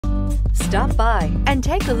Stop by and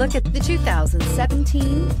take a look at the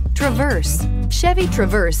 2017 Traverse. Chevy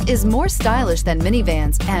Traverse is more stylish than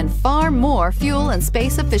minivans and far more fuel and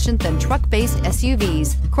space efficient than truck-based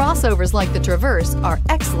SUVs. Crossovers like the Traverse are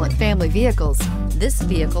excellent family vehicles. This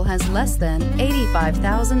vehicle has less than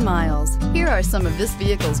 85,000 miles. Here are some of this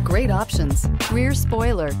vehicle's great options: rear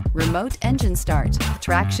spoiler, remote engine start,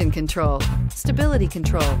 traction control, stability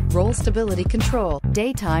control, roll stability control,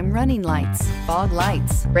 daytime running lights, fog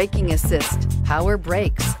lights, braking assist, power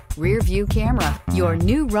brakes, rear view camera. Your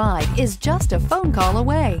new ride is just a phone call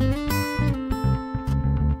away.